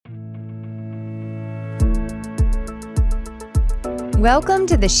Welcome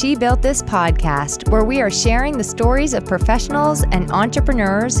to the She Built This podcast, where we are sharing the stories of professionals and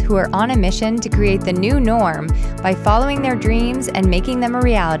entrepreneurs who are on a mission to create the new norm by following their dreams and making them a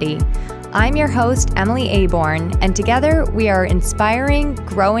reality. I'm your host, Emily Aborn, and together we are inspiring,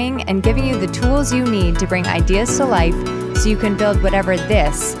 growing, and giving you the tools you need to bring ideas to life so you can build whatever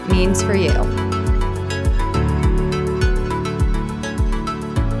this means for you.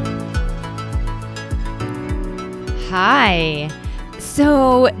 Hi.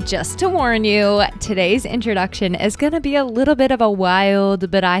 So just to warn you, today's introduction is going to be a little bit of a wild,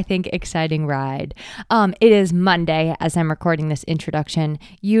 but I think exciting ride. It is Monday as I'm recording this introduction.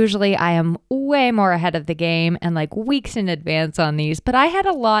 Usually I am way more ahead of the game and like weeks in advance on these, but I had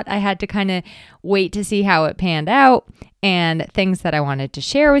a lot I had to kind of wait to see how it panned out and things that I wanted to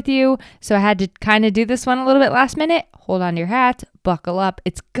share with you. So I had to kind of do this one a little bit last minute. Hold on to your hat, buckle up.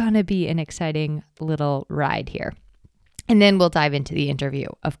 It's going to be an exciting little ride here. And then we'll dive into the interview,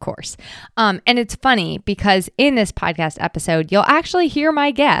 of course. And it's funny because in this podcast episode, you'll actually hear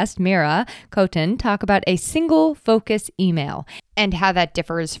my guest, Mira Koten, talk about a single focus email and how that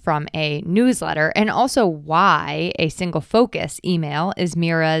differs from a newsletter, and also why a single focus email is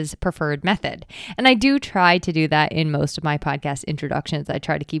Mira's preferred method. And I do try to do that in most of my podcast introductions. I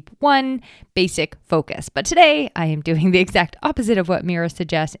try to keep one basic focus. But today I am doing the exact opposite of what Mira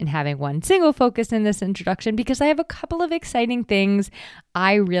suggests in having one single focus in this introduction, because I have a couple of exciting things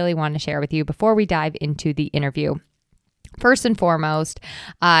I really want to share with you before we dive into the interview. First and foremost,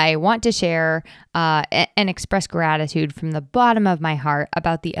 I want to share and express gratitude from the bottom of my heart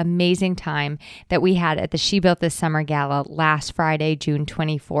about the amazing time that we had at the She Built This Summer Gala last Friday, June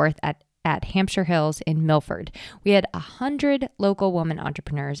 24th at Hampshire Hills in Milford. We had 100 local women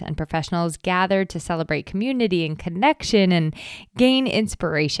entrepreneurs and professionals gathered to celebrate community and connection and gain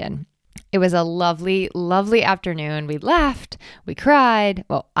inspiration. It was a lovely, lovely afternoon. We laughed, we cried.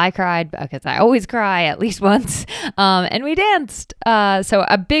 Well, I cried because I always cry at least once, and we danced. So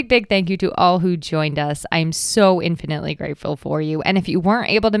a big, big thank you to all who joined us. I'm so infinitely grateful for you. And if you weren't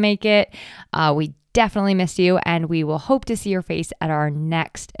able to make it, we definitely missed you, and we will hope to see your face at our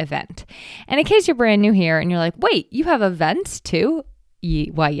next event. And in case you're brand new here and you're like, wait, you have events too?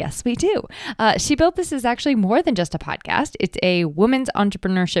 Why, yes, we do. She Built This is actually more than just a podcast. It's a women's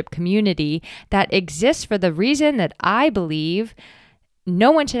entrepreneurship community that exists for the reason that I believe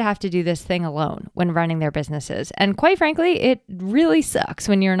no one should have to do this thing alone when running their businesses. And quite frankly, it really sucks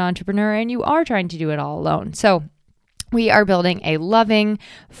when you're an entrepreneur and you are trying to do it all alone. So we are building a loving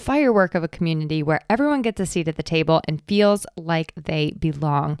firework of a community where everyone gets a seat at the table and feels like they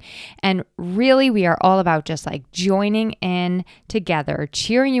belong. And really, we are all about just like joining in together,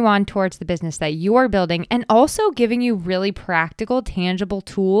 cheering you on towards the business that you are building, and also giving you really practical, tangible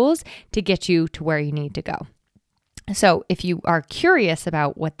tools to get you to where you need to go. So if you are curious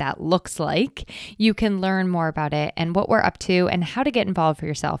about what that looks like, you can learn more about it and what we're up to and how to get involved for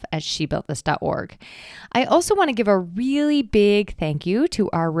yourself at shebuiltthis.org. I also want to give a really big thank you to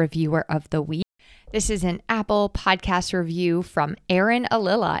our reviewer of the week. This is an Apple podcast review from Erin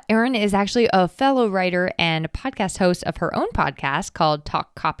Alila. Erin is actually a fellow writer and podcast host of her own podcast called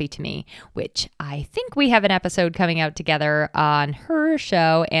Talk Copy to Me, which I think we have an episode coming out together on her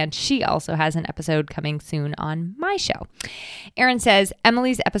show, and she also has an episode coming soon on my show. Erin says,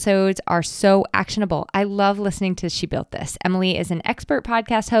 Emily's episodes are so actionable. I love listening to She Built This. Emily is an expert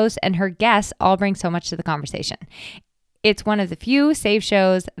podcast host, and her guests all bring so much to the conversation. It's one of the few save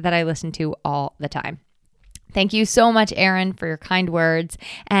shows that I listen to all the time. Thank you so much, Erin, for your kind words.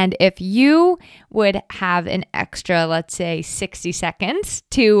 And if you would have an extra, let's say 60 seconds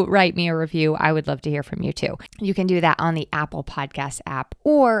to write me a review, I would love to hear from you too. You can do that on the Apple Podcast app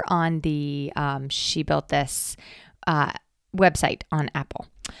or on the She Built This website on Apple.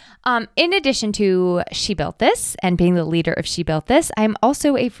 In addition to She Built This and being the leader of She Built This, I'm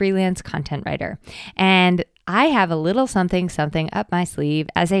also a freelance content writer. And I have a little something up my sleeve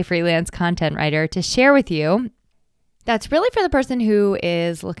as a freelance content writer to share with you. That's really for the person who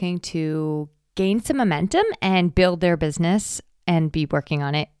is looking to gain some momentum and build their business and be working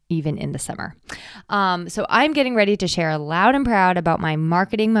on it even in the summer. So I'm getting ready to share loud and proud about my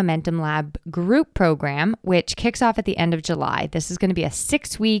Marketing Momentum Lab group program, which kicks off at the end of July. This is going to be a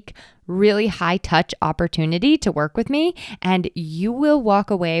 6-week, really high-touch opportunity to work with me, and you will walk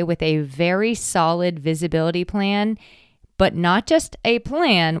away with a very solid visibility plan, but not just a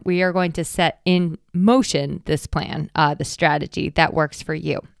plan. We are going to set in motion this plan, the strategy that works for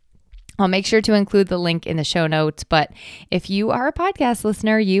you. I'll make sure to include the link in the show notes, but if you are a podcast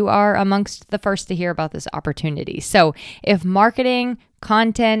listener, you are amongst the first to hear about this opportunity. So if marketing,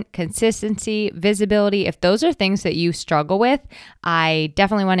 content, consistency, visibility, if those are things that you struggle with, I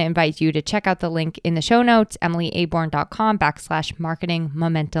definitely want to invite you to check out the link in the show notes, emilyaborn.com/marketing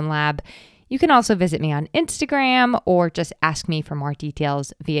momentum lab. You can also visit me on Instagram or just ask me for more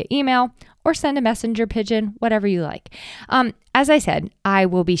details via email or send a messenger pigeon, whatever you like. As I said, I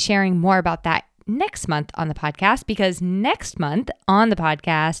will be sharing more about that next month on the podcast, because next month on the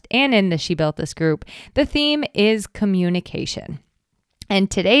podcast and in the She Built This group, the theme is communication. And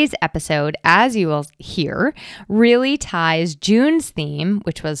today's episode, as you will hear, really ties June's theme,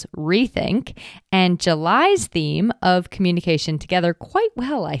 which was rethink, and July's theme of communication together quite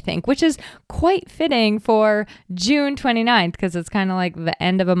well, I think, which is quite fitting for June 29th, because it's kind of like the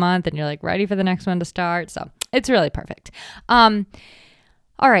end of a month and you're like ready for the next one to start. So it's really perfect.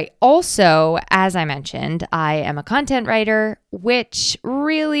 All right. Also, as I mentioned, I am a content writer, which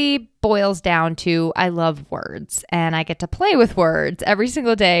really boils down to I love words and I get to play with words every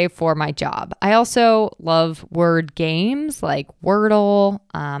single day for my job. I also love word games like Wordle.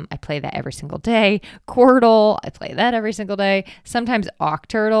 I play that every single day. Quordle, I play that every single day. Sometimes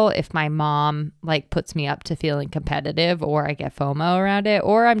Octurtle if my mom puts me up to feeling competitive, or I get FOMO around it,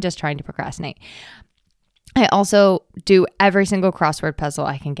 or I'm just trying to procrastinate. I also do every single crossword puzzle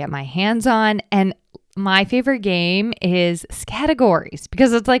I can get my hands on. And my favorite game is Scattergories,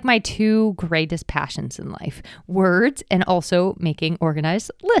 because it's like my two greatest passions in life, words and also making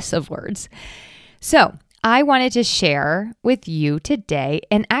organized lists of words. So I wanted to share with you today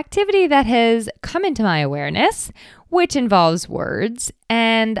an activity that has come into my awareness, which involves words,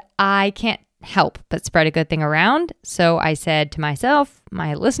 and I can't help but spread a good thing around. So I said to myself,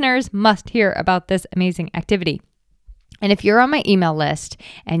 my listeners must hear about this amazing activity. And if you're on my email list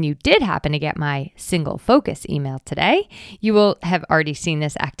and you did happen to get my single focus email today, you will have already seen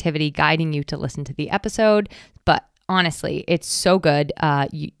this activity guiding you to listen to the episode. But honestly, it's so good.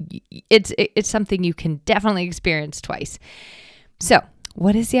 It's something you can definitely experience twice. So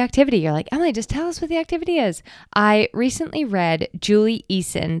what is the activity? You're like, Emily, just tell us what the activity is. I recently read Julie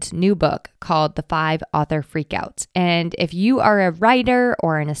Eason's new book called The 5 Author Freakouts. And if you are a writer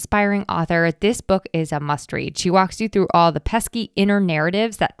or an aspiring author, this book is a must read. She walks you through all the pesky inner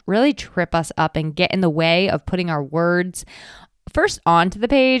narratives that really trip us up and get in the way of putting our words first onto the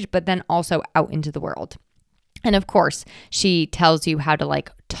page, but then also out into the world. And of course, she tells you how to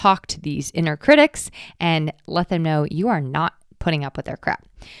talk to these inner critics and let them know you are not putting up with their crap.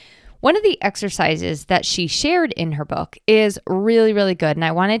 One of the exercises that she shared in her book is really, really good. And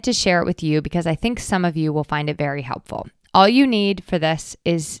I wanted to share it with you because I think some of you will find it very helpful. All you need for this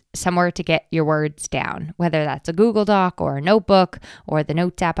is somewhere to get your words down, whether that's a Google Doc or a notebook or the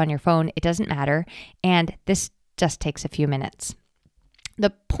Notes app on your phone, it doesn't matter. And this just takes a few minutes.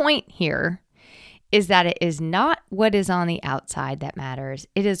 The point here is that it is not what is on the outside that matters.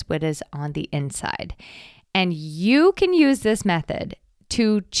 It is what is on the inside. And you can use this method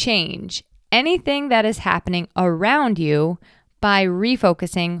to change anything that is happening around you by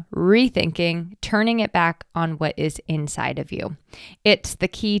refocusing, rethinking, turning it back on what is inside of you. It's the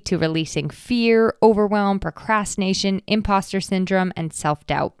key to releasing fear, overwhelm, procrastination, imposter syndrome, and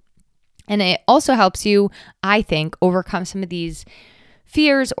self-doubt. And it also helps you, I think, overcome some of these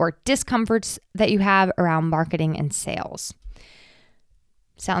fears or discomforts that you have around marketing and sales.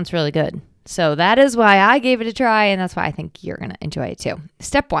 Sounds really good. So that is why I gave it a try, and that's why I think you're going to enjoy it too.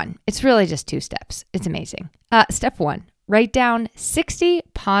 Step 1, it's really just 2 steps. It's amazing. Step 1, write down 60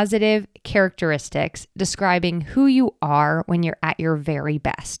 positive characteristics describing who you are when you're at your very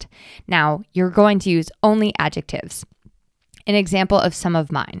best. Now, you're going to use only adjectives. An example of some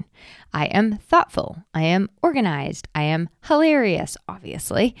of mine. I am thoughtful. I am organized. I am hilarious,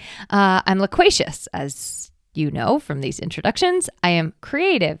 obviously. I'm loquacious, as you know from these introductions. I am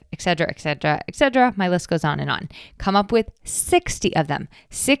creative, etc., etc., etc. My list goes on and on. Come up with 60 of them.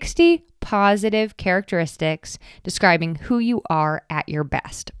 60 positive characteristics describing who you are at your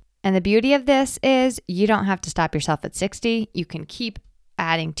best. And the beauty of this is you don't have to stop yourself at 60. You can keep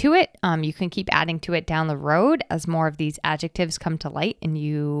adding to it. You can keep adding to it down the road as more of these adjectives come to light and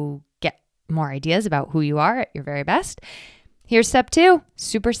you get more ideas about who you are at your very best. Here's step 2.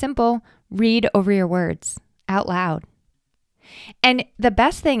 Super simple. Read over your words out loud. And the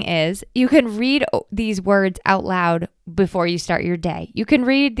best thing is you can read these words out loud before you start your day. You can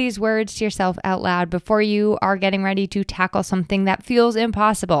read these words to yourself out loud before you are getting ready to tackle something that feels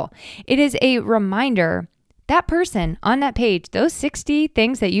impossible. It is a reminder that person on that page, those 60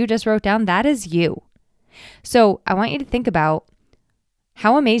 things that you just wrote down, that is you. So I want you to think about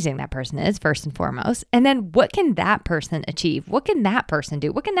how amazing that person is, first and foremost. And then what can that person achieve? What can that person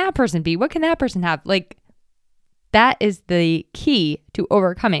do? What can that person be? What can that person have? that is the key to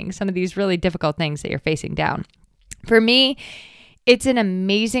overcoming some of these really difficult things that you're facing down. For me, it's an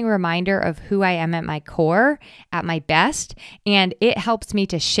amazing reminder of who I am at my core, at my best, and it helps me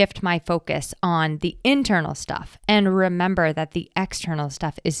to shift my focus on the internal stuff and remember that the external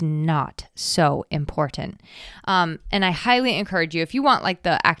stuff is not so important. And I highly encourage you, if you want like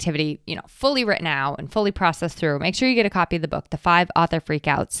the activity, fully written out and fully processed through, make sure you get a copy of the book, The 5 Author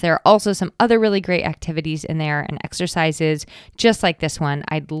Freakouts. There are also some other really great activities in there and exercises just like this one.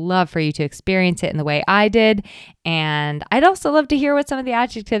 I'd love for you to experience it in the way I did. And I'd also love to hear what some of the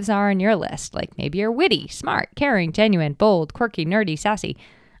adjectives are on your list. Like maybe you're witty, smart, caring, genuine, bold, quirky, nerdy, sassy.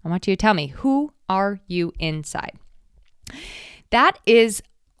 I want you to tell me, who are you inside? That is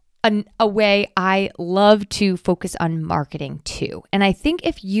a way I love to focus on marketing too. And I think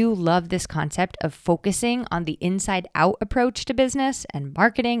if you love this concept of focusing on the inside out approach to business and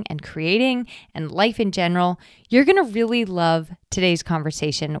marketing and creating and life in general, you're going to really love today's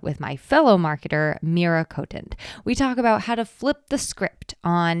conversation with my fellow marketer, Mira Kotand. We talk about how to flip the script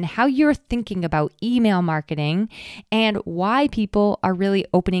on how you're thinking about email marketing and why people are really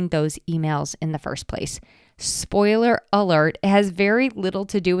opening those emails in the first place. Spoiler alert, it has very little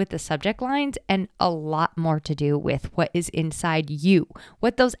to do with the subject lines and a lot more to do with what is inside you,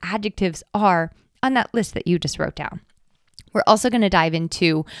 what those adjectives are on that list that you just wrote down. We're also going to dive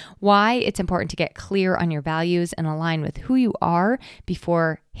into why it's important to get clear on your values and align with who you are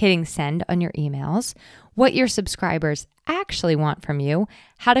before hitting send on your emails, what your subscribers actually want from you,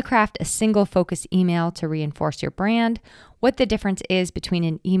 how to craft a single focus email to reinforce your brand, what the difference is between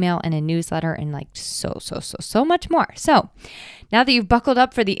an email and a newsletter, and like so much more. So now that you've buckled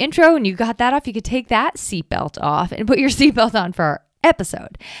up for the intro and you got that off, you could take that seatbelt off and put your seatbelt on for our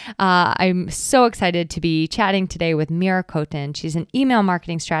episode. I'm so excited to be chatting today with Mira Kotand. She's an email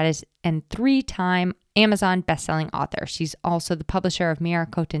marketing strategist and 3-time Amazon bestselling author. She's also the publisher of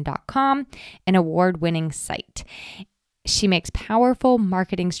mirakotand.com, an award-winning site. She makes powerful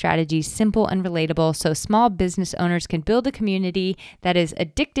marketing strategies simple and relatable so small business owners can build a community that is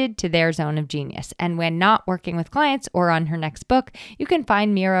addicted to their zone of genius. And when not working with clients or on her next book, you can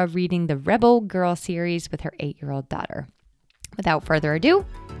find Mira reading the Rebel Girl series with her 8-year-old daughter. Without further ado,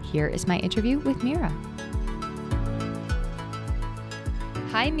 here is my interview with Mira.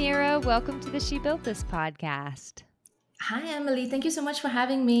 Hi, Mira. Welcome to the She Built This podcast. Hi, Emily. Thank you so much for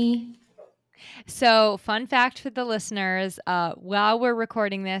having me. So, fun fact for the listeners, while we're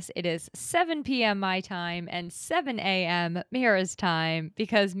recording this, it is 7 p.m. my time and 7 a.m. Mira's time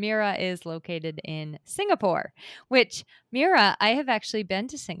because Mira is located in Singapore, which Mira, I have actually been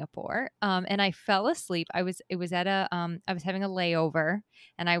to Singapore and I fell asleep. I was having a layover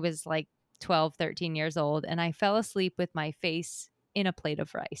and I was like 12, 13 years old and I fell asleep with my face in a plate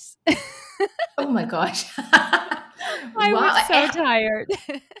of rice. Oh my gosh. I Wow. was so tired.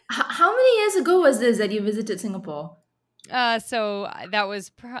 How many years ago was this that you visited Singapore? So that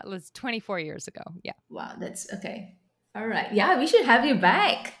was 24 years ago. Yeah. Wow, that's okay. All right. Yeah, we should have you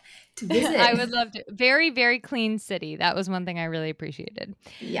back to I visit. would love to. Very, very clean city. That was one thing I really appreciated.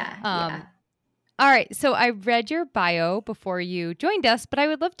 Yeah, Um, yeah. all right. So I read your bio before you joined us, but I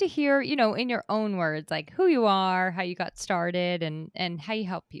would love to hear, in your own words, like who you are, how you got started, and how you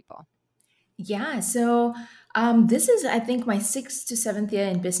help people. Yeah, so this is, I think, my sixth to seventh year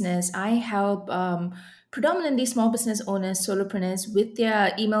in business. I help predominantly small business owners, solopreneurs with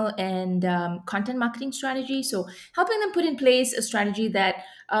their email and content marketing strategy. So helping them put in place a strategy that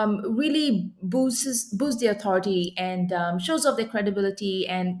really boosts their authority and shows off their credibility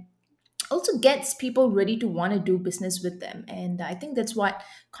and also gets people ready to want to do business with them. And I think that's what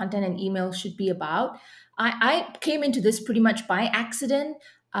content and email should be about. I came into this pretty much by accident.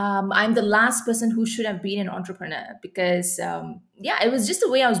 I'm the last person who should have been an entrepreneur because, yeah, it was just the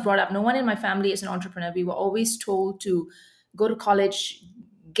way I was brought up. No one in my family is an entrepreneur. We were always told to go to college,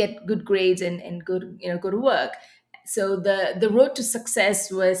 get good grades, and go to work. So the road to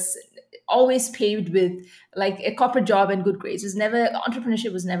success was always paved with like a corporate job and good grades. It was never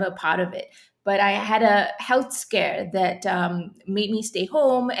entrepreneurship was never a part of it. But I had a health scare that made me stay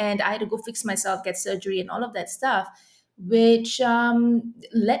home, and I had to go fix myself, get surgery, and all of that stuff, which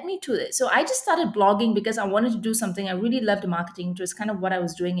led me to it. So I just started blogging because I wanted to do something. I really loved marketing, which was kind of what I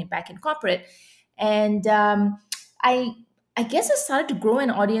was doing back in corporate, and I. I guess I started to grow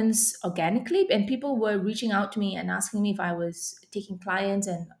an audience organically, and people were reaching out to me and asking me if I was taking clients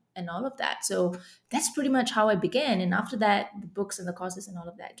and all of that. So that's pretty much how I began. And after that, the books and the courses and all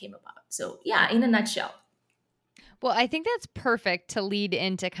of that came about. So yeah, in a nutshell. Well, I think that's perfect to lead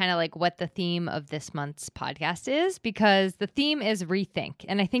into kind of like what the theme of this month's podcast is, because the theme is rethink.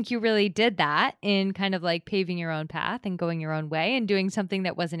 And I think you really did that in kind of like paving your own path and going your own way and doing something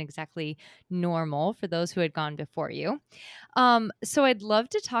that wasn't exactly normal for those who had gone before you. So I'd love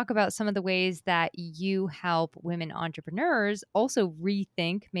to talk about some of the ways that you help women entrepreneurs also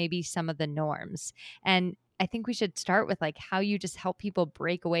rethink maybe some of the norms. And I think we should start with like how you just help people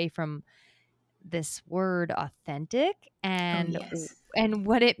break away from this word authentic Oh, and yes.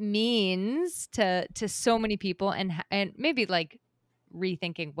 what it means to so many people, and maybe like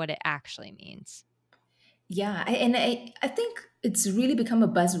rethinking what it actually means. Yeah, I think it's really become a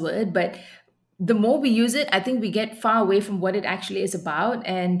buzzword, but the more we use it, I think we get far away from what it actually is about,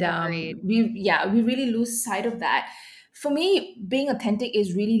 and Agreed. we really lose sight of that. For me, being authentic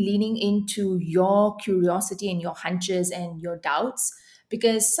is really leaning into your curiosity and your hunches and your doubts,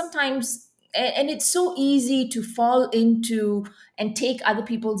 because sometimes and it's so easy to fall into and take other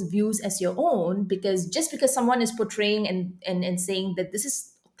people's views as your own, because just because someone is portraying and saying that this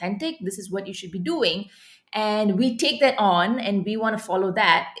is authentic, this is what you should be doing, and we take that on and we want to follow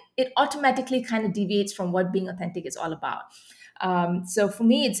that, it automatically kind of deviates from what being authentic is all about. So for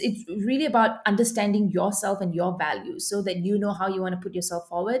me, it's really about understanding yourself and your values so that you know how you want to put yourself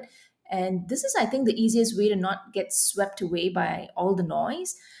forward. And this is, I think, the easiest way to not get swept away by all the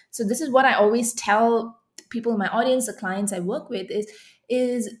noise. So this is what I always tell people in my audience, the clients I work with,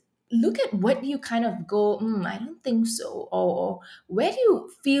 is look at what you kind of go, I don't think so, or where do you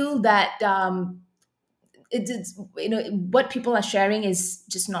feel that it's what people are sharing is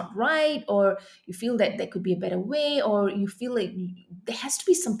just not right, or you feel that there could be a better way, or you feel like there has to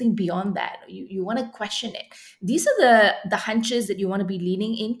be something beyond that, you want to question it. These are the hunches that you want to be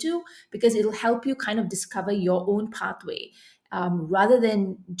leaning into, because it'll help you kind of discover your own pathway, rather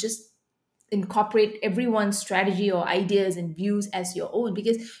than just incorporate everyone's strategy or ideas and views as your own,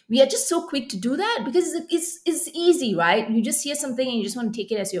 because we are just so quick to do that, because it's easy, right? You just hear something and you just want to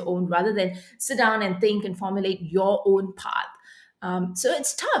take it as your own, rather than sit down and think and formulate your own path. So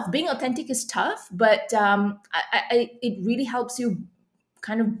it's tough. Being authentic is tough, but it really helps you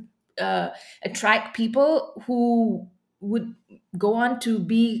kind of attract people who would go on to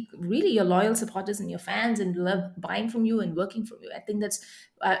be really your loyal supporters and your fans and love buying from you and working from you. I think that's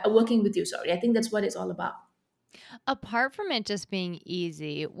working with you. Sorry, I think that's what it's all about. Apart from it just being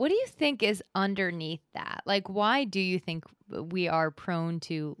easy, what do you think is underneath that? Like, why do you think we are prone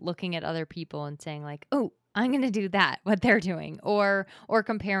to looking at other people and saying like, "Oh, I'm going to do that," what they're doing, or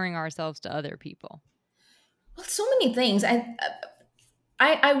comparing ourselves to other people? Well, so many things.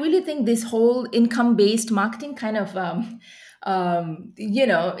 I really think this whole income based marketing kind of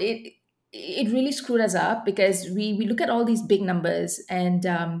it really screwed us up, because we look at all these big numbers, and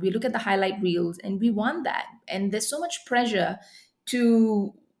we look at the highlight reels and we want that, and there's so much pressure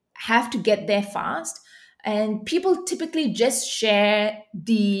to have to get there fast, and people typically just share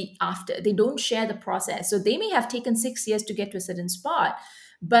the after, they don't share the process. So they may have taken 6 years to get to a certain spot,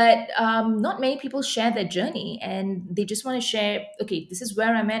 but not many people share their journey, and they just want to share, okay, this is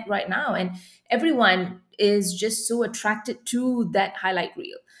where I'm at right now, and everyone is just so attracted to that highlight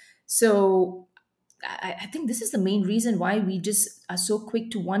reel. So I think this is the main reason why we just are so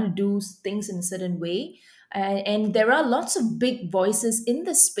quick to want to do things in a certain way. And there are lots of big voices in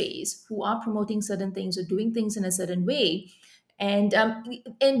the space who are promoting certain things or doing things in a certain way, and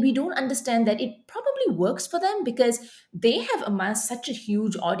we don't understand that it probably works for them because they have amassed such a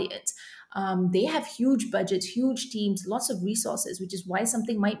huge audience. They have huge budgets, huge teams, lots of resources, which is why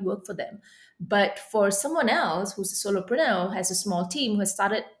something might work for them. But for someone else who's a solopreneur, has a small team, who has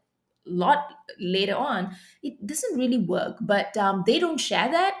started a lot later on, it doesn't really work. But they don't share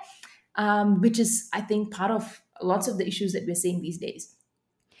that, which is, I think, part of lots of the issues that we're seeing these days.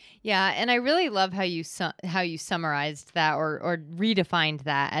 Yeah, and I really love how you summarized that or redefined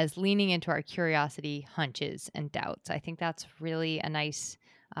that as leaning into our curiosity, hunches, and doubts. I think that's really a nice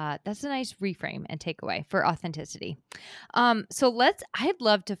that's a nice reframe and takeaway for authenticity. So I'd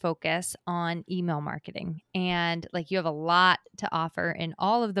love to focus on email marketing, and like you have a lot to offer in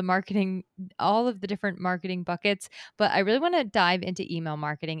all of the different marketing buckets, but I really want to dive into email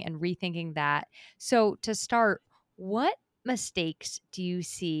marketing and rethinking that. So to start, what mistakes do you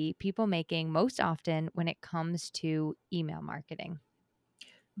see people making most often when it comes to email marketing?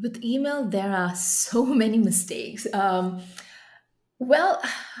 With email, there are so many mistakes. Well,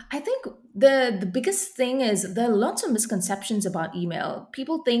 I think the biggest thing is there are lots of misconceptions about email.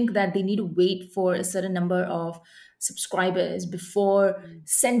 People think that they need to wait for a certain number of subscribers before Mm.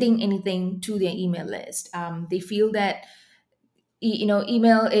 sending anything to their email list. They feel that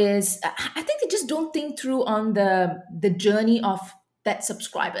email is, I think they just don't think through on the journey of that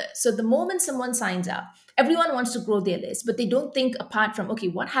subscriber. So the moment someone signs up, everyone wants to grow their list, but they don't think apart from, okay,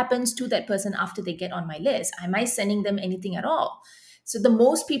 what happens to that person after they get on my list? Am I sending them anything at all? So the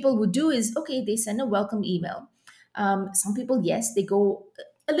most people would do is, okay, they send a welcome email. Some people, yes, they go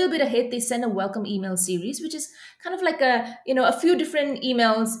a little bit ahead. They send a welcome email series, which is kind of like a few different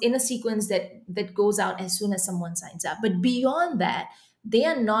emails in a sequence that goes out as soon as someone signs up. But beyond that, they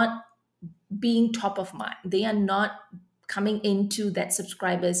are not being top of mind. They are not coming into that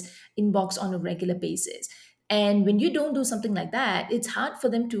subscriber's inbox on a regular basis. And when you don't do something like that, it's hard for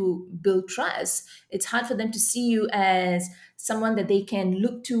them to build trust. It's hard for them to see you as someone that they can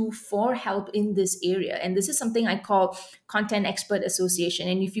look to for help in this area. And this is something I call content expert association.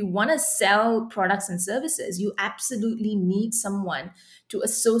 And if you want to sell products and services, you absolutely need someone to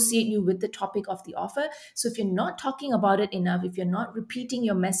associate you with the topic of the offer. So if you're not talking about it enough, if you're not repeating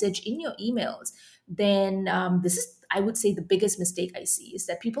your message in your emails, then this is, I would say, the biggest mistake I see is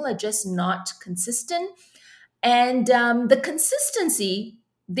that people are just not consistent. And the consistency,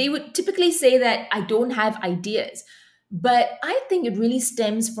 they would typically say that I don't have ideas. But I think it really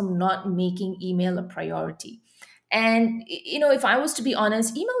stems from not making email a priority. And, if I was to be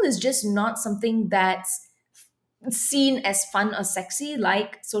honest, email is just not something that's seen as fun or sexy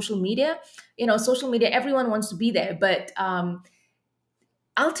like social media. Social media, everyone wants to be there, but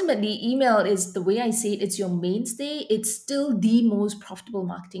ultimately, email is, the way I say it, it's your mainstay. It's still the most profitable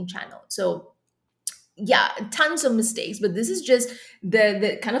marketing channel. So yeah, tons of mistakes, but this is just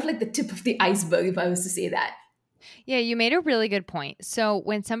the kind of like the tip of the iceberg, if I was to say that. Yeah, you made a really good point. So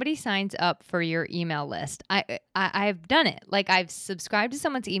when somebody signs up for your email list, I've done it. Like I've subscribed to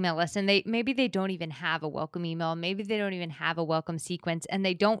someone's email list and they don't even have a welcome email, maybe they don't even have a welcome sequence and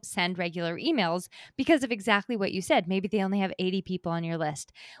they don't send regular emails because of exactly what you said. Maybe they only have 80 people on your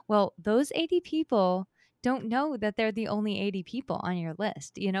list. Well, those 80 people don't know that they're the only 80 people on your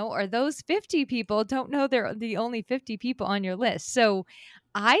list, or those 50 people don't know they're the only 50 people on your list. So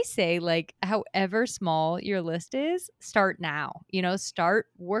I say, like, however small your list is, start now, start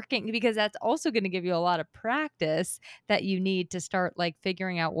working because that's also going to give you a lot of practice that you need to start like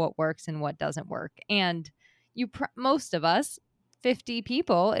figuring out what works and what doesn't work. And most of us, 50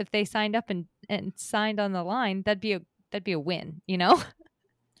 people, if they signed up and signed on the line, that'd be a win,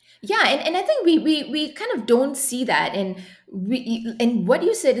 Yeah, and I think we kind of don't see that, and what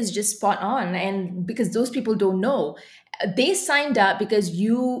you said is just spot on, and because those people don't know, they signed up because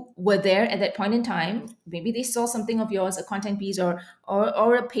you were there at that point in time. Maybe they saw something of yours, a content piece, or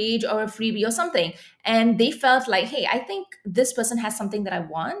a page or a freebie or something, and they felt like, hey, I think this person has something that I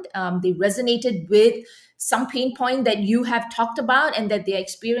want. They resonated with some pain point that you have talked about and that they're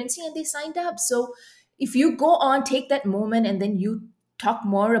experiencing, and they signed up. So if you go on, take that moment, and then you talk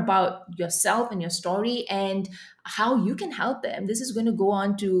more about yourself and your story and how you can help them, this is going to go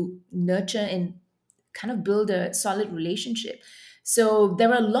on to nurture and kind of build a solid relationship. So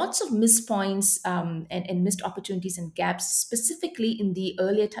there are lots of missed points, and missed opportunities and gaps, specifically in the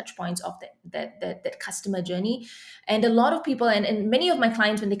earlier touch points of that customer journey. And a lot of people, and many of my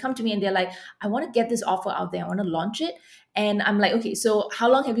clients, when they come to me and they're like, I want to get this offer out there, I want to launch it. And I'm like, okay, so how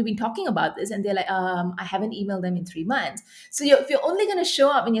long have you been talking about this? And they're like, I haven't emailed them in 3 months. So if you're only going to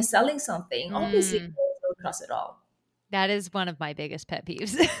show up when you're selling something, obviously Mm. there's no trust at all. That is one of my biggest pet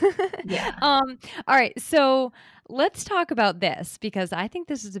peeves. Yeah. All right, so let's talk about this because I think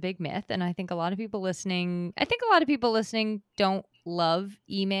this is a big myth, and I think a lot of people listening. I think a lot of people listening don't love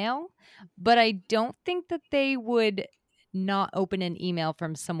email, but I don't think that they would not open an email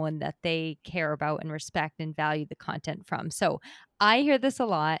from someone that they care about and respect and value the content from. So I hear this a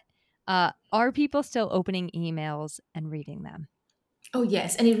lot. Are people still opening emails and reading them? Oh,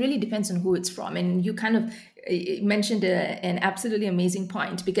 yes. And it really depends on who it's from. And you kind of mentioned an absolutely amazing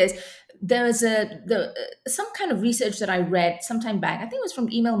point, because there was some kind of research that I read sometime back. I think it was from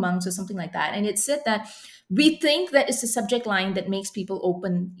Email Monks or something like that. And it said that we think that it's the subject line that makes people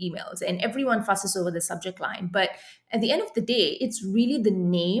open emails, and everyone fusses over the subject line. But at the end of the day, it's really the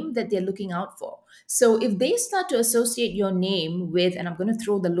name that they're looking out for. So if they start to associate your name with, and I'm going to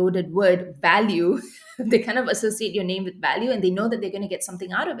throw the loaded word, value, they kind of associate your name with value, and they know that they're going to get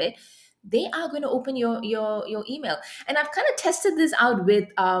something out of it, they are going to open your email. And I've kind of tested this out with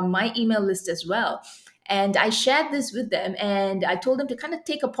my email list as well. And I shared this with them, and I told them to kind of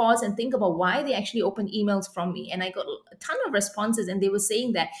take a pause and think about why they actually open emails from me. And I got a ton of responses, and they were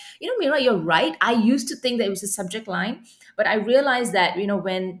saying that, Mira, you're right. I used to think that it was a subject line, but I realized that,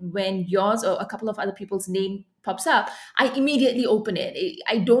 when yours or a couple of other people's name pops up, I immediately open it.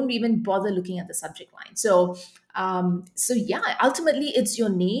 I don't even bother looking at the subject line. So So yeah, ultimately it's your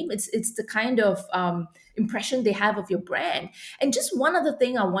name. It's the kind of impression they have of your brand. And just one other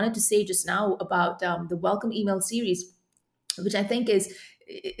thing I wanted to say just now about the welcome email series, which I think is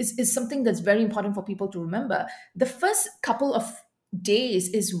something that's very important for people to remember. The first couple of days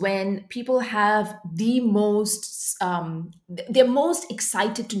is when people have the most they're most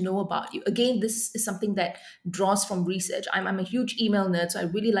excited to know about you. Again, this is something that draws from research. I'm a huge email nerd, so I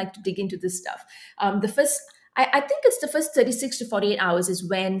really like to dig into this stuff. The first I think it's the first 36 to 48 hours is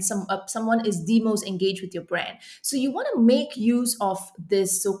when someone is the most engaged with your brand. So you want to make use of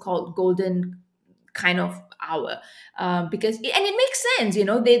this so-called golden kind of hour, because and it makes sense.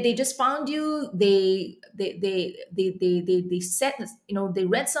 They just found you. They said, they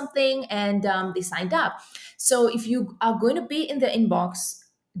read something, and they signed up. So if you are going to be in the inbox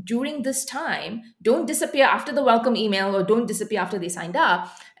during this time, don't disappear after the welcome email, or don't disappear after they signed up,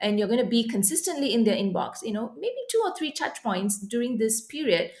 and you're going to be consistently in their inbox, maybe 2 or 3 touch points during this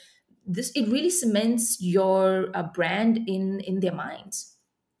period. This It really cements your brand in their minds.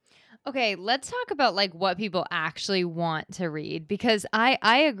 Okay, let's talk about like what people actually want to read, because I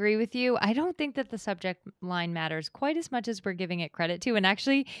agree with you. I don't think that the subject line matters quite as much as we're giving it credit to. And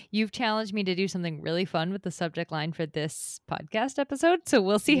actually, you've challenged me to do something really fun with the subject line for this podcast episode. So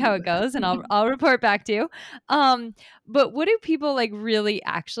we'll see how it goes, and I'll report back to you. But what do people like really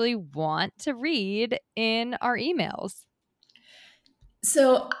actually want to read in our emails?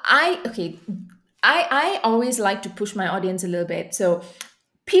 So I always like to push my audience a little bit. So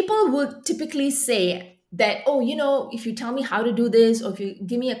people would typically say that, oh, if you tell me how to do this, or if you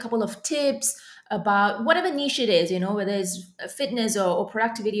give me a couple of tips about whatever niche it is, whether it's fitness or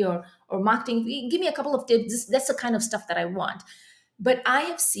productivity or marketing, if you give me a couple of tips, that's the kind of stuff that I want. But I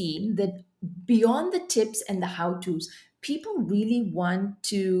have seen that beyond the tips and the how to's, people really want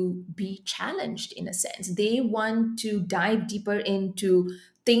to be challenged in a sense. They want to dive deeper into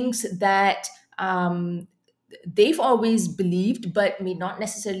things that they've always believed but may not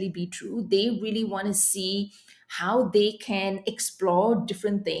necessarily be true. They really want to see how they can explore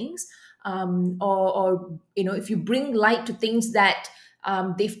different things, or if you bring light to things that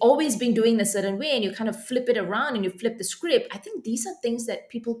they've always been doing a certain way, and you kind of flip it around and you flip the script. I think these are things that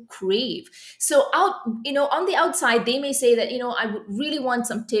people crave. So on the outside, they may say that, I would really want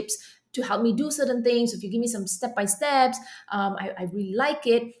some tips to help me do certain things. If you give me some step by steps, I really like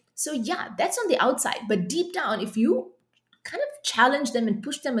it. So yeah, that's on the outside. But deep down, if you kind of challenge them and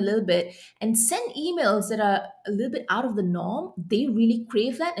push them a little bit and send emails that are a little bit out of the norm, they really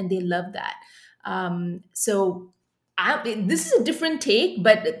crave that and they love that. This is a different take,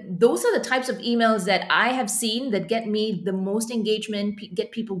 but those are the types of emails that I have seen that get me the most engagement,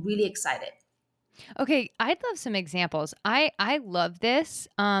 get people really excited. Okay, I'd love some examples. I love this.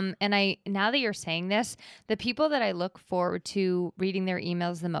 And I now that you're saying this, the people that I look forward to reading their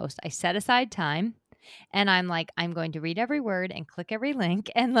emails the most, I set aside time, and I'm like, I'm going to read every word and click every link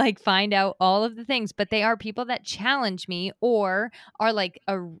and like find out all of the things. But they are people that challenge me or are like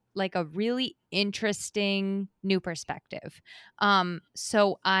a really interesting new perspective.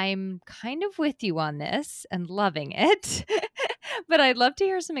 So I'm kind of with you on this and loving it. But I'd love to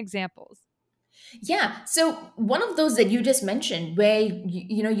hear some examples. Yeah. So one of those that you just mentioned, where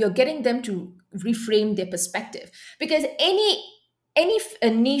you're getting them to reframe their perspective, because a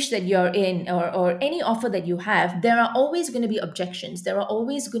niche that you're in, or any offer that you have, there are always going to be objections. There are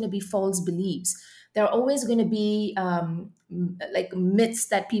always going to be false beliefs. There are always going to be like myths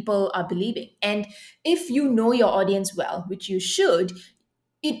that people are believing. And if you know your audience well, which you should,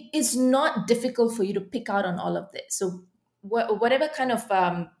 it is not difficult for you to pick out on all of this. So whatever kind of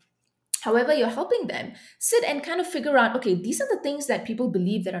however you're helping them, sit and kind of figure out, okay, these are the things that people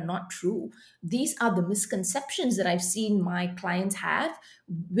believe that are not true. These are the misconceptions that I've seen my clients have,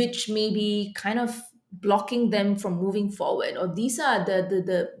 which may be kind of blocking them from moving forward, or these are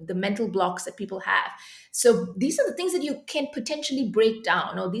the mental blocks that people have. So these are the things that you can potentially break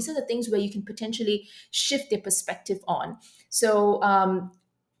down, or these are the things where you can potentially shift their perspective on. So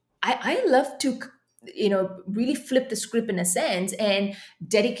I love to really flip the script in a sense, and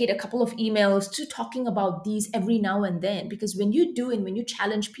dedicate a couple of emails to talking about these every now and then, because when you do, and when you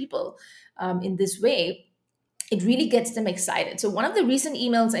challenge people in this way, it really gets them excited. So one of the recent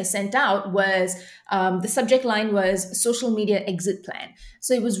emails I sent out was, the subject line was social media exit plan.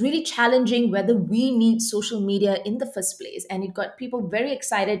 So it was really challenging whether we need social media in the first place. And it got people very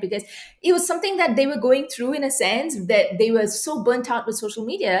excited, because it was something that they were going through, in a sense that they were so burnt out with social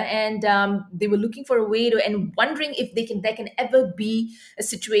media, and they were looking for a way to, and wondering if there can ever be a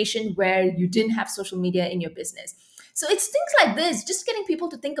situation where you didn't have social media in your business. So it's things like this, just getting people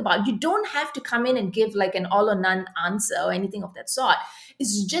to think about. You don't have to come in and give like an all or none answer or anything of that sort.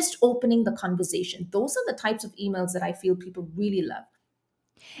 It's just opening the conversation. Those are the types of emails that I feel people really love.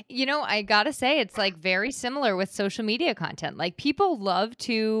 I gotta say, it's like very similar with social media content. Like people love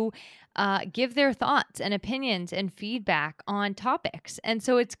to give their thoughts and opinions and feedback on topics, and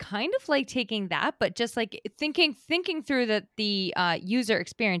so it's kind of like taking that, but just like thinking through that the user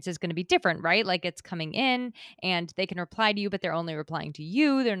experience is going to be different, right? Like it's coming in and they can reply to you, but they're only replying to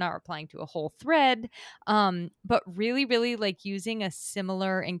you. They're not replying to a whole thread. But really, really like using a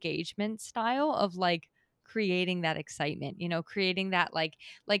similar engagement style of like creating that excitement, creating that like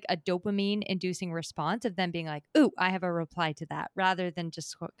a dopamine inducing response of them being like, "Ooh, I have a reply to that," rather than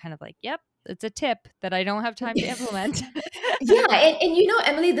just kind of like, "Yep, it's a tip that I don't have time to implement." Yeah, and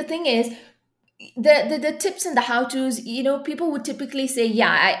Emily, the thing is, the tips and the how to's, people would typically say,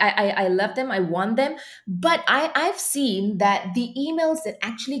 yeah, I love them, I want them. But I've seen that the emails that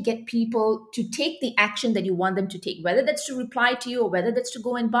actually get people to take the action that you want them to take, whether that's to reply to you, or whether that's to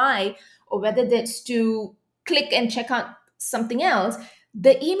go and buy, or whether that's to click and check out something else,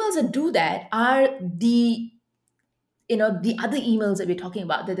 the emails that do that are the other emails that we're talking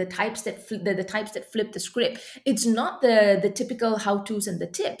about, the types that the types that flip the script. It's not the typical how to's and the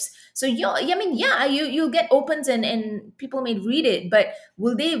tips. So I mean, yeah, you'll get opens, and people may read it, but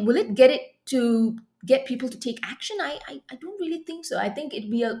will it get it to get people to take action? I don't really think so. I think it'd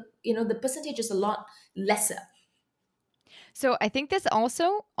be the percentage is a lot lesser. So I think this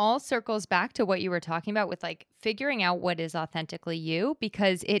also all circles back to what you were talking about with like figuring out what is authentically you,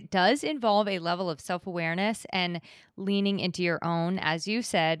 because it does involve a level of self awareness and leaning into your own, as you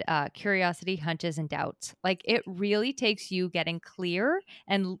said, curiosity, hunches, and doubts. Like it really takes you getting clear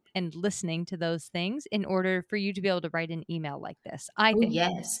and listening to those things in order for you to be able to write an email like this, I Oh, think.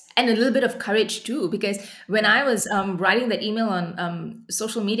 yes. And a little bit of courage too, because when I was writing that email on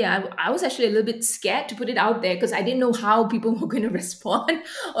social media, I was actually a little bit scared to put it out there because I didn't know how people were going to respond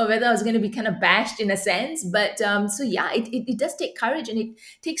or whether I was going to be kind of bashed in a sense. But so, yeah, it does take courage, and it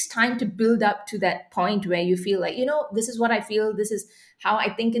takes time to build up to that point where you feel like, this is what I feel, this is how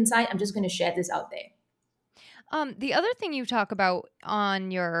I think inside. I'm just going to share this out there. The other thing you talk about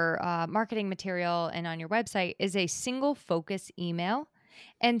on your marketing material and on your website is a single focus email.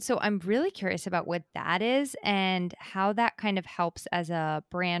 And so I'm really curious about what that is and how that kind of helps as a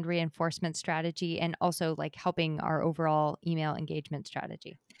brand reinforcement strategy and also like helping our overall email engagement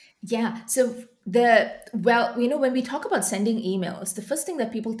strategy. Yeah. So when we talk about sending emails, the first thing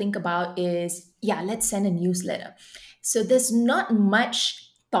that people think about is, yeah, let's send a newsletter. So there's not much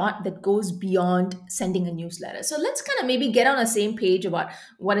thought that goes beyond sending a newsletter. So let's kind of maybe get on the same page about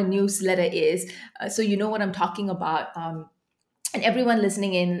what a newsletter is, so you know what I'm talking about. And everyone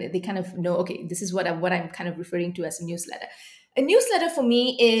listening in, they kind of know, okay, this is what I'm kind of referring to as a newsletter. A newsletter for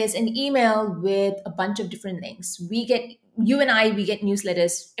me is an email with a bunch of different links. We get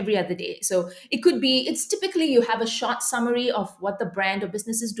newsletters every other day. So it's typically you have a short summary of what the brand or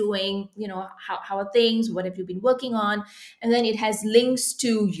business is doing, how are things, what have you been working on, and then it has links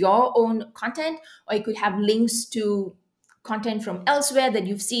to your own content, or it could have links to content from elsewhere that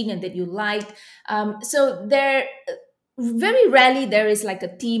you've seen and that you liked. So there very rarely there is like a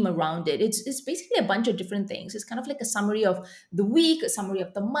theme around it. It's basically a bunch of different things. It's kind of like a summary of the week, a summary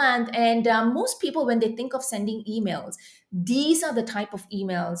of the month. And most people, when they think of sending emails, these are the type of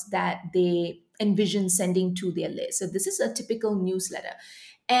emails that they envision sending to their list. So this is a typical newsletter.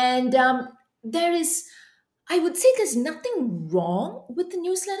 And there is, I would say, there's nothing wrong with the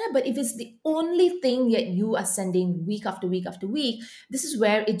newsletter, but if it's the only thing that you are sending week after week after week, this is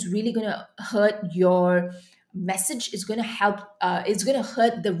where it's really going to hurt your message. Is going to help, it's going to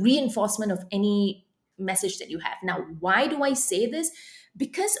hurt the reinforcement of any message that you have. Now, why do I say this?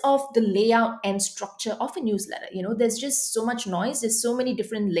 Because of the layout and structure of a newsletter. There's just so much noise, there's so many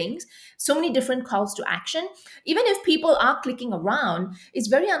different links, so many different calls to action. Even if people are clicking around, it's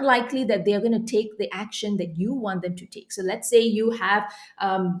very unlikely that they're going to take the action that you want them to take. So let's say you have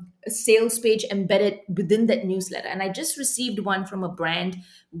a sales page embedded within that newsletter, and I just received one from a brand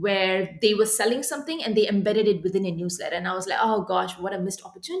where they were selling something and they embedded it within a newsletter, and I was like, oh gosh, what a missed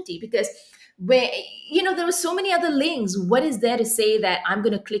opportunity. Because where there were so many other links, what is there to say that I'm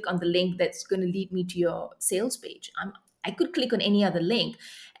going to click on the link that's going to lead me to your sales page? I could click on any other link.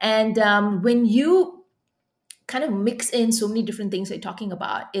 And when you kind of mix in so many different things you're talking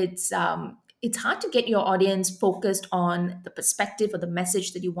about, it's hard to get your audience focused on the perspective or the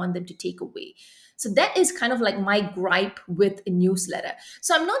message that you want them to take away. So that is kind of like my gripe with a newsletter.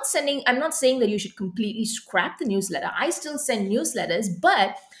 So I'm not saying that you should completely scrap the newsletter. I still send newsletters,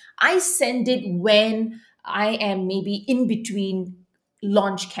 but I send it when I am maybe in between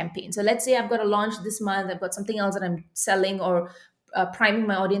launch campaign. So let's say I've got a launch this month, I've got something else that I'm selling or priming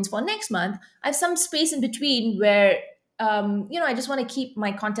my audience for next month. I have some space in between where I just want to keep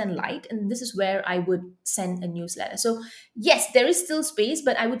my content light, and this is where I would send a newsletter. So yes, there is still space,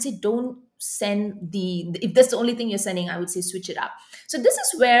 but I would say don't send the if that's the only thing you're sending, I would say switch it up. So this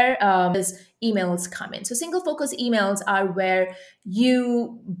is where emails come in. So single focus emails are where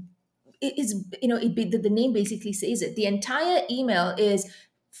you it is the name basically says it. The entire email is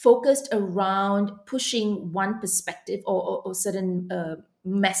focused around pushing one perspective or certain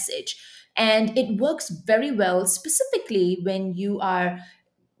message, and it works very well specifically when you are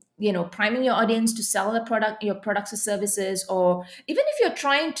priming your audience to sell your products or services, or even if you're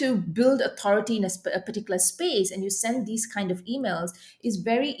trying to build authority in a particular space, and you send these kind of emails, is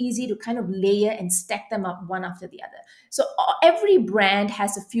very easy to kind of layer and stack them up one after the other. So every brand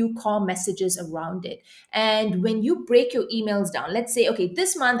has a few core messages around it, and when you break your emails down, let's say, okay,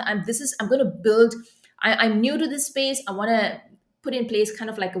 this month I'm going to build, I'm new to this space, I want to put in place kind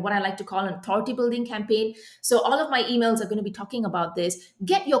of like what I like to call an authority building campaign. So all of my emails are going to be talking about this.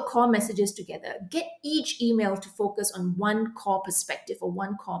 Get your core messages together. Get each email to focus on one core perspective or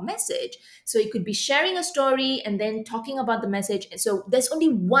one core message. So it could be sharing a story and then talking about the message. And so there's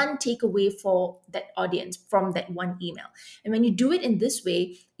only one takeaway for that audience from that one email. And when you do it in this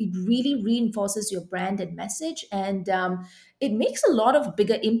way, it really reinforces your brand and message, and it makes a lot of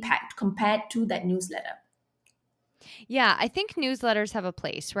bigger impact compared to that newsletter. Yeah, I think newsletters have a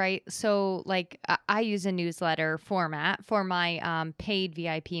place, right? So, like, I use a newsletter format for my paid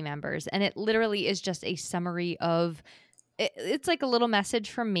VIP members, and it literally is just a summary of it's like a little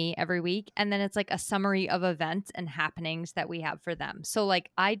message from me every week, and then it's like a summary of events and happenings that we have for them. So, like,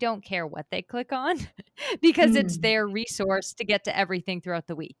 I don't care what they click on because it's Mm, their resource to get to everything throughout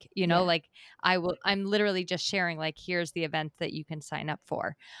the week. yeah. Like, I'm literally just sharing, like, here's the event that you can sign up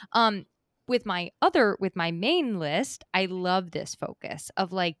for. With my main list, I love this focus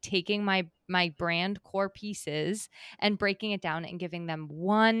of like taking my brand core pieces and breaking it down and giving them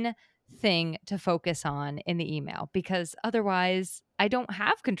one thing to focus on in the email, because otherwise I don't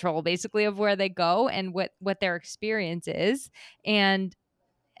have control basically of where they go and what their experience is, and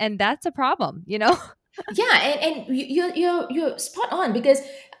that's a problem. Yeah, and you're spot on, because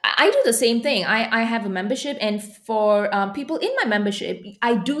I do the same thing. I have a membership, and for people in my membership,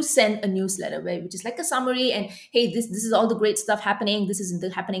 I do send a newsletter which is like a summary, and hey, this is all the great stuff happening. This is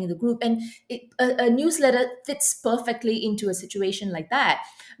happening in the group, and a newsletter fits perfectly into a situation like that.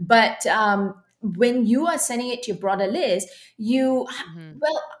 But when you are sending it to your broader list, you Mhm.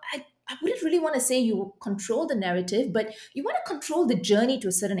 well, I wouldn't really want to say you control the narrative, but you want to control the journey to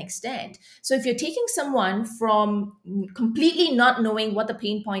a certain extent. So if you're taking someone from completely not knowing what the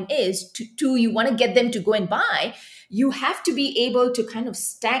pain point is to you want to get them to go and buy, you have to be able to kind of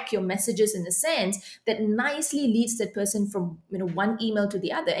stack your messages in a sense that nicely leads that person from one email to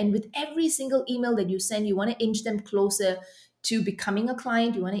the other. And with every single email that you send, you want to inch them closer to becoming a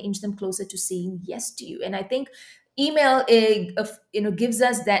client. You want to inch them closer to saying yes to you. And I think email gives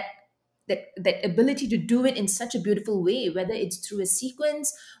us that ability to do it in such a beautiful way, whether it's through a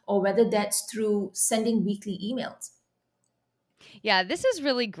sequence or whether that's through sending weekly emails. Yeah, this is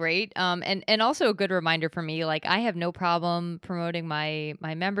really great. And also a good reminder for me. Like, I have no problem promoting my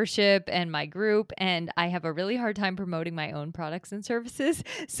membership and my group, and I have a really hard time promoting my own products and services.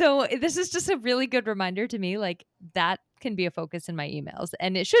 So this is just a really good reminder to me. Like, that can be a focus in my emails,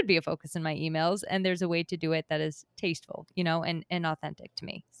 and it should be a focus in my emails. And there's a way to do it that is tasteful, and authentic to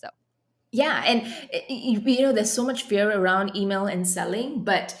me. So. Yeah, and there's so much fear around email and selling,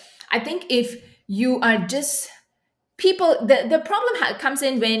 but I think if you are just people, the problem comes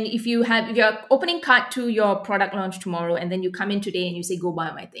in when if you're opening cart to your product launch tomorrow, and then you come in today and you say go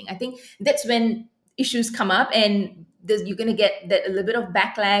buy my thing. I think that's when issues come up, and you're going to get that a little bit of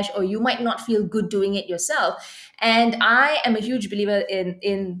backlash, or you might not feel good doing it yourself. And I am a huge believer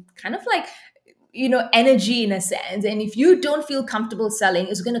in kind of like energy in a sense, and if you don't feel comfortable selling,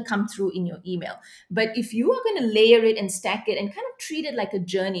 it's going to come through in your email. But if you are going to layer it and stack it and kind of treat it like a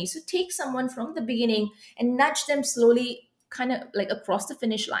journey, so take someone from the beginning and nudge them slowly kind of like across the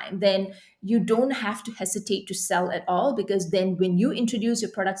finish line, then you don't have to hesitate to sell at all, because then when you introduce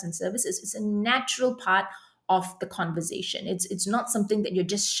your products and services, it's a natural part of the conversation. It's not something that you're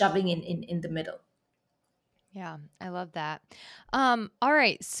just shoving in the middle. Yeah, I love that. All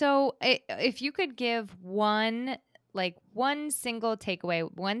right. So if you could give one single takeaway,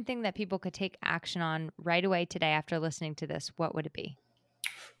 one thing that people could take action on right away today after listening to this, what would it be?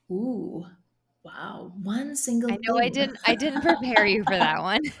 Ooh, wow, one I single know I thing. didn't I didn't prepare you for that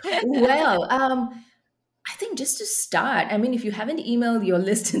one. Well, think just to start, I mean, if you haven't emailed your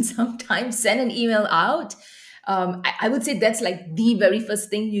list in some time, send an email out. I would say that's like the very first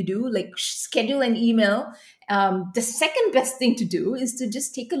thing you do, like schedule an email. The second best thing to do is to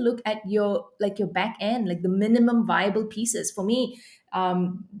just take a look at your back end, like the minimum viable pieces. For me,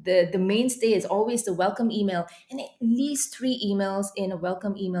 the mainstay is always the welcome email, and at least 3 emails in a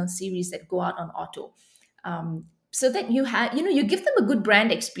welcome email series that go out on auto, so that you give them a good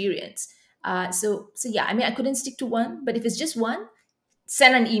brand experience. So yeah, I mean, I couldn't stick to one, but if it's just one,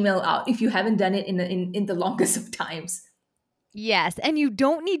 send an email out if you haven't done it in the longest of times. Yes, and you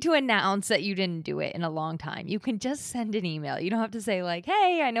don't need to announce that you didn't do it in a long time. You can just send an email. You don't have to say like,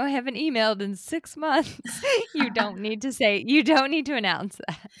 "Hey, I know I haven't emailed in 6 months." You don't need to announce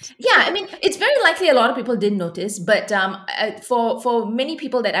that. Yeah, I mean, it's very likely a lot of people didn't notice, but for many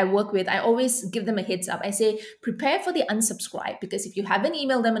people that I work with, I always give them a heads up. I say, prepare for the unsubscribe, because if you haven't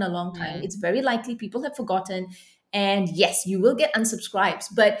emailed them in a long time, it's very likely people have forgotten. And yes, you will get unsubscribes,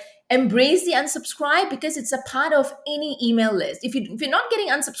 but embrace the unsubscribe, because it's a part of any email list. If you're not getting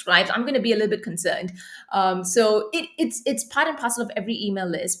unsubscribes, I'm going to be a little bit concerned. So it's part and parcel of every email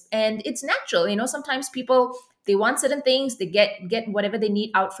list, and it's natural. Sometimes people, they want certain things, they get whatever they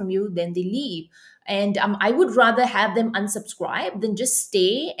need out from you, then they leave. And I would rather have them unsubscribe than just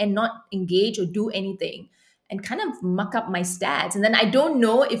stay and not engage or do anything and kind of muck up my stats. And then I don't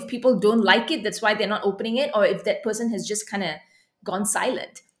know if people don't like it, that's why they're not opening it, or if that person has just kind of gone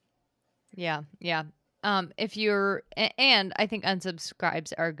silent. Yeah, yeah. If you're, and I think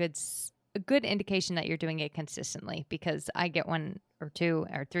unsubscribes are a good indication that you're doing it consistently, because I get 1 or 2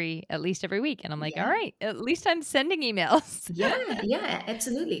 or 3 at least every week, and I'm like, Yeah. all right, at least I'm sending emails. Yeah,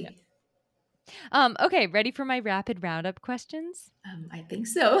 absolutely. Okay, ready for my rapid roundup questions? I think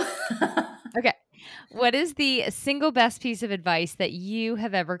so. Okay. What is the single best piece of advice that you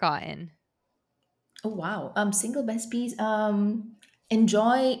have ever gotten? Oh wow. Single best piece.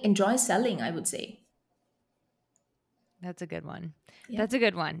 Enjoy selling, I would say. That's a good one. Yeah. That's a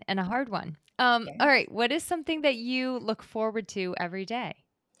good one and a hard one. Okay. All right. What is something that you look forward to every day?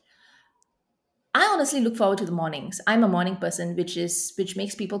 I honestly look forward to the mornings. I'm a morning person, which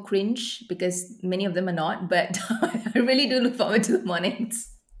makes people cringe because many of them are not, but I really do look forward to the mornings.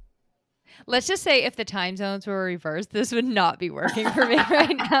 Let's just say if the time zones were reversed, this would not be working for me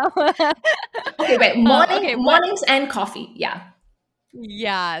right now. Okay, wait. Okay, Mornings and coffee. Yeah.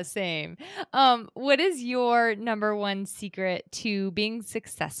 Yeah, same. What is your number one secret to being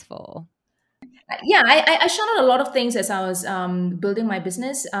successful? Yeah, I shot out a lot of things as I was building my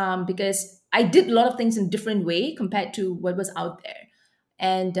business, because I did a lot of things in different way compared to what was out there.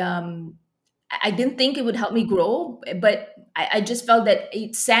 And I didn't think it would help me grow, but I just felt that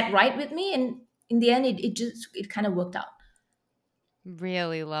it sat right with me. And in the end, it kind of worked out.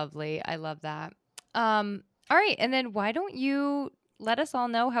 Really lovely. I love that. All right. And then why don't you let us all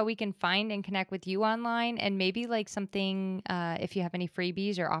know how we can find and connect with you online, and maybe like something, if you have any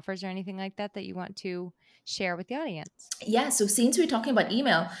freebies or offers or anything like that that you want to share with the audience. Yeah, so since we're talking about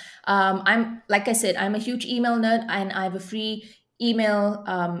email, I'm like I said, I'm a huge email nerd, and I have a free email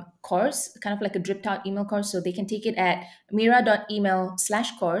course, kind of like a dripped out email course. So they can take it at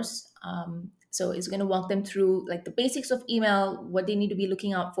mira.email/course. So it's going to walk them through like the basics of email, what they need to be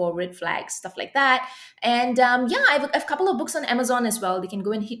looking out for, red flags, stuff like that. And yeah, I have a couple of books on Amazon as well. They can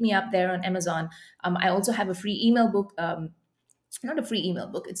go and hit me up there on Amazon. I also have a free email book. Not a free email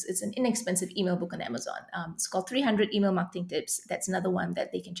book. It's an inexpensive email book on Amazon. It's called 300 Email Marketing Tips. That's another one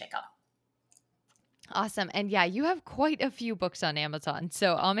that they can check out. Awesome. And yeah, you have quite a few books on Amazon.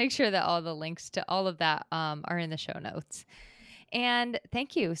 So I'll make sure that all the links to all of that are in the show notes. And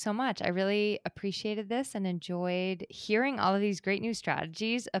thank you so much. I really appreciated this and enjoyed hearing all of these great new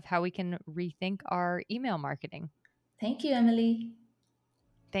strategies of how we can rethink our email marketing. Thank you, Emily.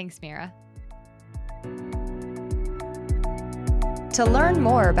 Thanks, Mira. To learn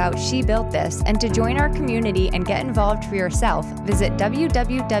more about She Built This and to join our community and get involved for yourself, visit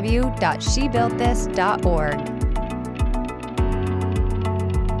www.shebuiltthis.org.